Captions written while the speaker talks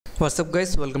What's up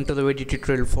guys, welcome to the video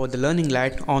tutorial for the Learning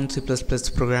Light on C++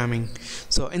 programming.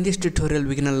 So in this tutorial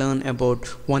we're gonna learn about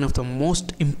one of the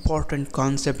most important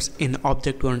concepts in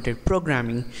object-oriented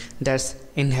programming, that's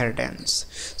inheritance.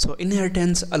 So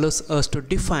inheritance allows us to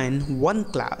define one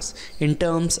class in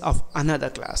terms of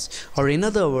another class, or in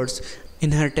other words,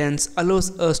 inheritance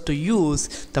allows us to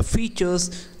use the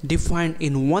features defined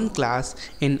in one class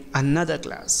in another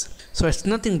class. So it's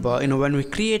nothing but, when we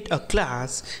create a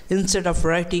class, instead of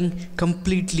writing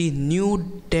completely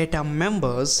new data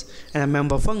members and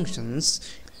member functions,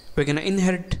 we're gonna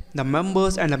inherit the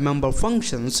members and the member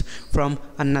functions from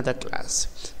another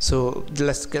class. So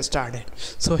let's get started.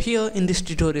 So here in this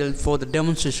tutorial, for the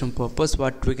demonstration purpose,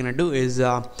 what we're gonna do is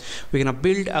we're gonna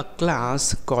build a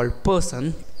class called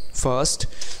person first.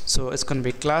 So it's gonna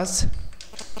be class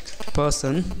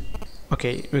person.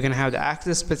 Okay, we're gonna have the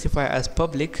access specifier as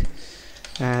public,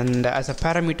 and as a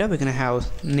parameter we're gonna have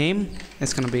name.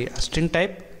 It's gonna be a string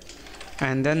type,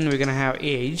 and then we're gonna have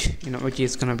age, which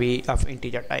is gonna be of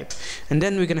integer type, and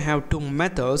then we're gonna have two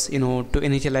methods, to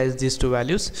initialize these two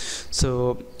values.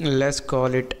 So let's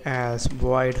call it as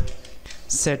void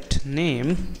set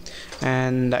name,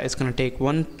 and it's gonna take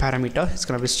one parameter. It's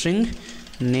gonna be string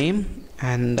name,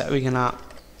 and we're gonna,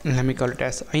 let me call it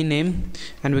as iname,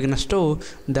 and we're gonna store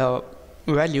the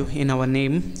value in our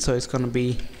name. So it's gonna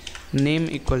be name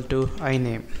equal to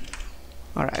iname.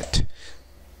 Alright,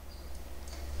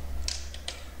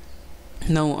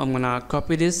 now I'm gonna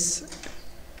copy this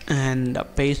and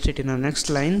paste it in the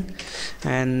next line,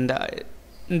 and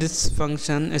this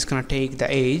function is gonna take the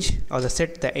age, or the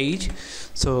set the age.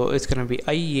 So it's gonna be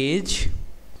iAge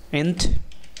int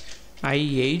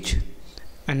iAge,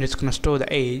 and it's gonna store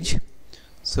the age.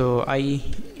 So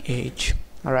iAge.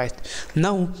 Alright,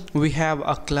 now we have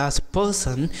a class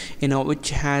person,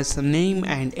 which has name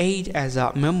and age as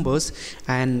our members,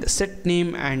 and set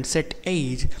name and set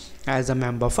age as a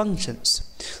member functions.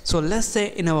 So let's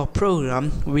say in our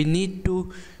program we need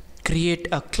to create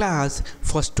a class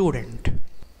for student,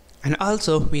 and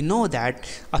also we know that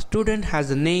a student has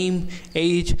a name,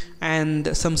 age,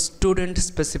 and some student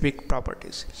specific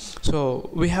properties.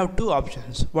 So we have two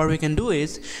options. What we can do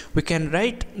is we can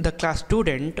write the class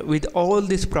student with all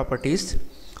these properties,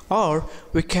 or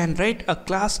we can write a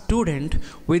class student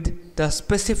with the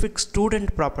specific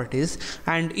student properties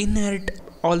and inherit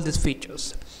all these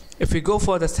features. If we go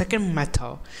for the second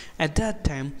method, at that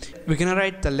time we're gonna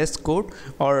write the less code,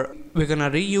 or we're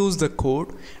gonna reuse the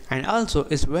code, and also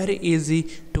it's very easy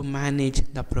to manage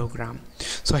the program.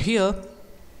 So here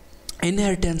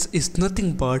inheritance is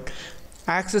nothing but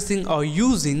accessing or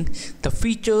using the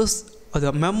features or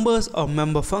the members or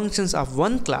member functions of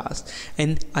one class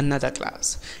in another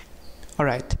class.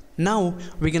 Alright, now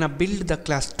we're gonna build the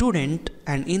class student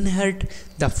and inherit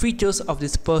the features of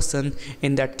this person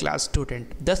in that class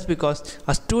student. That's because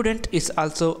a student is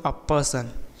also a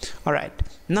person. Alright,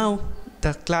 now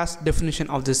the class definition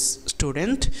of this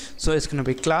student. So it's gonna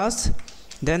be class,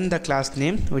 then the class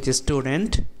name, which is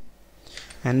student,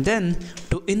 and then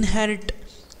to inherit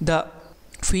the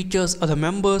features or the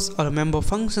members or the member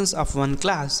functions of one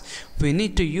class, we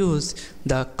need to use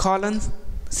the colon,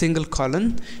 single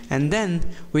colon, and then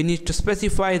we need to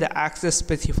specify the access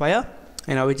specifier,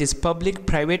 which is public,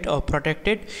 private, or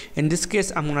protected. In this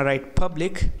case I'm gonna write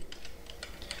public,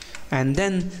 and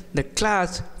then the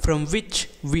class from which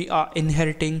we are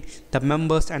inheriting the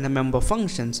members and the member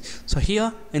functions. So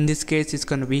here in this case it's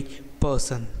going to be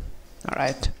person.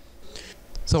 Alright,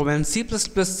 so when C++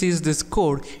 sees this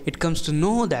code, it comes to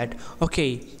know that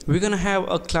okay, we're gonna have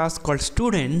a class called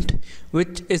student,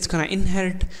 which is gonna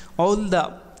inherit all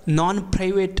the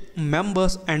non-private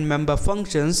members and member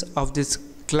functions of this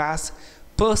class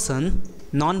person,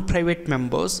 non-private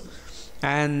members,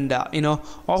 and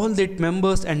all the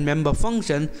members and member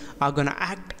function are gonna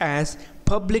act as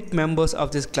public members of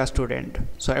this class student.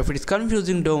 So if it is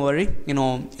confusing, don't worry,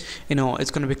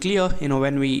 it's gonna be clear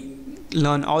when we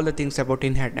learn all the things about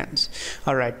inheritance.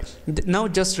 Alright, now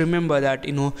just remember that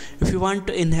if you want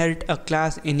to inherit a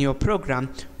class in your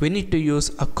program, we need to use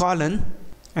a colon,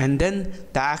 and then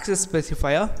the access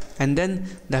specifier, and then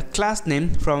the class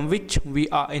name from which we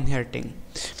are inheriting.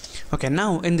 Okay,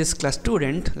 now in this class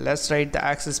student, let's write the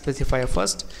access specifier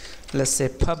first. Let's say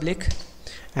public,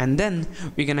 and then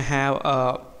we're gonna have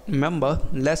a member.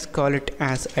 Let's call it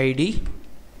as ID.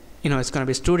 It's gonna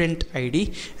be student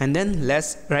ID, and then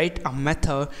let's write a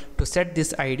method to set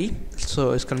this ID.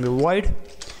 So it's gonna be void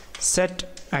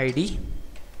set ID,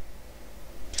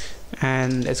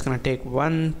 and it's gonna take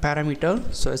one parameter.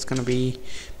 So it's gonna be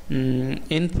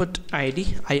input ID,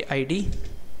 IID.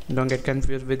 Don't get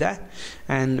confused with that.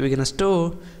 And we're gonna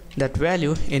store that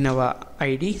value in our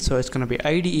id, so it's going to be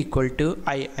id equal to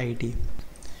iid.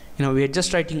 We are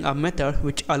just writing a method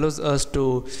which allows us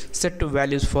to set two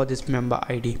values for this member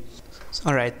id.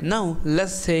 Alright, now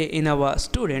let's say in our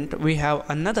student we have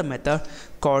another method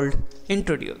called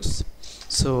introduce.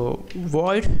 So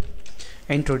void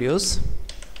introduce,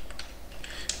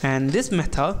 and this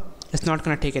method is not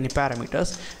going to take any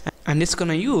parameters, and it's going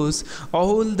to use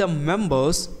all the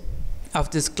members of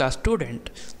this class student.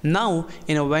 Now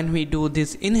when we do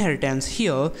this inheritance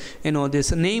here,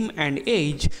 this name and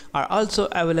age are also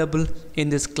available in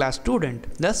this class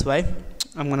student. That's why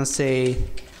I'm gonna say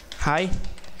hi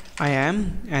I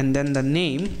am, and then the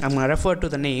name, I'm gonna refer to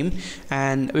the name,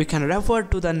 and we can refer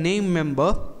to the name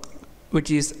member, which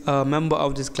is a member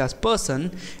of this class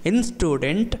person, in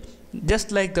student,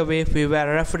 just like the way we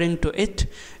were referring to it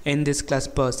in this class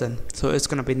person. So it's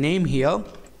gonna be name here,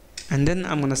 and then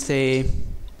I'm gonna say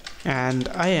and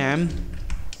I am,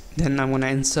 then I'm gonna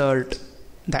insert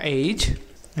the age,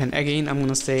 and again I'm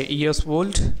gonna say years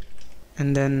old,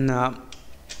 and then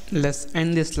let's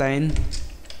end this line,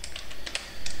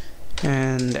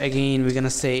 and again we're gonna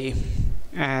say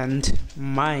and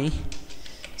my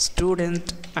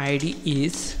student id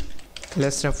is,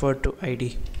 let's refer to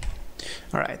id.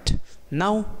 Alright,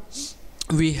 now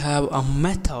we have a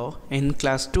method in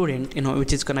class student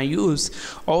which is gonna use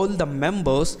all the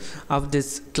members of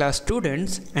this class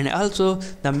students and also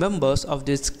the members of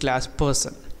this class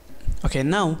person. Okay,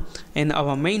 now in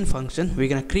our main function we're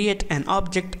gonna create an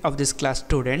object of this class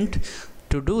student.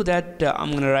 To do that,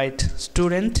 I'm gonna write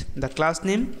student, the class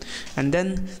name, and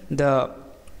then the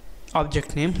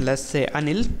object name, let's say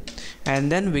Anil,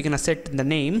 and then we're gonna set the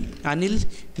name Anil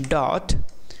dot.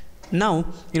 Now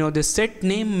the set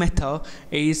name method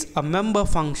is a member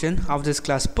function of this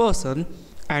class person,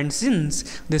 and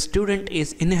since the student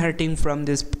is inheriting from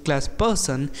this class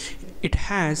person, it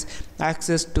has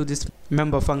access to this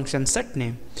member function set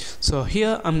name. So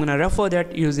here I'm gonna refer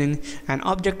that using an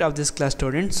object of this class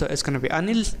student. So it's gonna be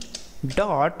Anil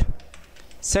dot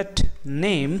set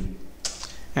name,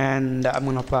 and I'm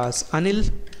gonna pass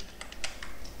Anil,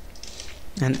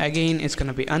 and again it's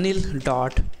gonna be Anil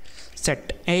dot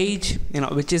set age,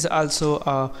 which is also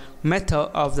a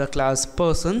method of the class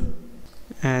person,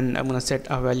 and I'm gonna set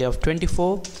a value of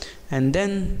 24, and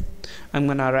then I'm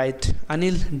gonna write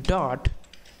Anil dot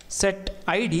set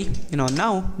id.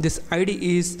 Now this id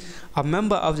is a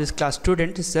member of this class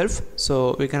student itself,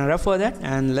 so we can refer that,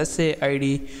 and let's say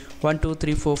id 1 2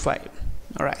 3 4 5.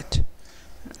 All right,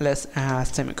 let's add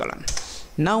semicolon.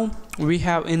 Now we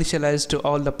have initialized to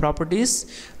all the properties.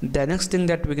 The next thing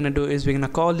that we're gonna do is we're gonna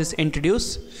call this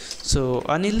introduce. So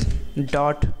Anil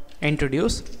dot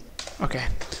introduce. Okay,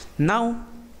 now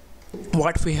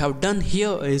what we have done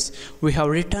here is we have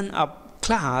written a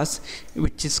class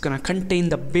which is gonna contain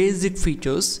the basic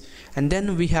features, and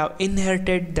then we have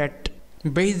inherited that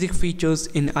basic features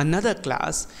in another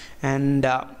class, and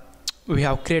we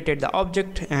have created the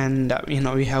object, and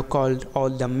we have called all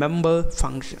the member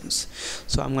functions.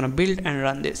 So I'm gonna build and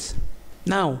run this.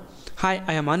 Now, hi,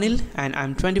 I am Anil and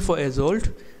I'm 24 years old,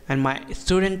 and my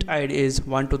student ID is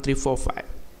 1 2 3 4 5.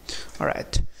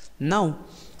 Alright, now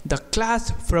the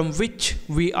class from which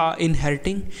we are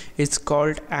inheriting is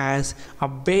called as a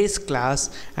base class,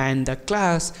 and the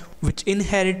class which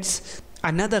inherits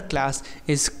another class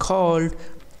is called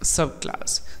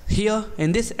subclass. Here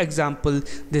in this example,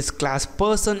 this class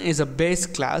person is a base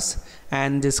class,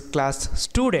 and this class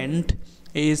student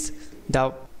is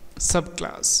the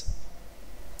subclass.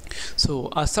 So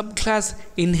a subclass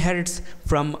inherits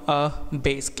from a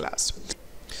base class.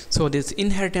 So this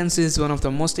inheritance is one of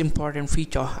the most important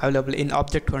feature available in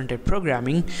object-oriented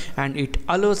programming, and it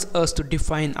allows us to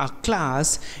define a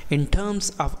class in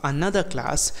terms of another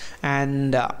class,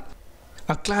 and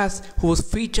a class whose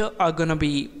feature are gonna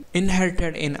be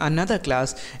inherited in another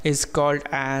class is called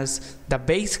as the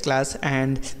base class,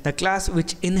 and the class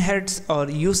which inherits or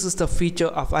uses the feature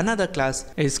of another class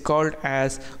is called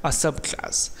as a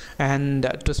subclass. And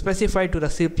to specify to the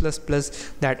C++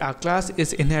 that our class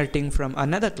is inheriting from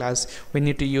another class, we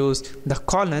need to use the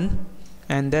colon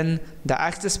and then the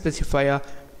access specifier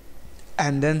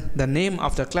and then the name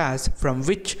of the class from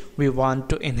which we want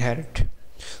to inherit.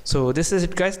 So this is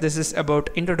it, guys. This is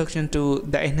about introduction to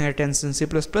the inheritance in C++.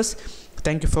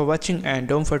 Thank you for watching, and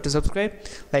don't forget to subscribe,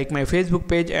 like my Facebook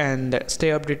page, and stay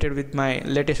updated with my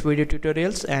latest video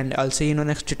tutorials, and I'll see you in the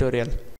next tutorial.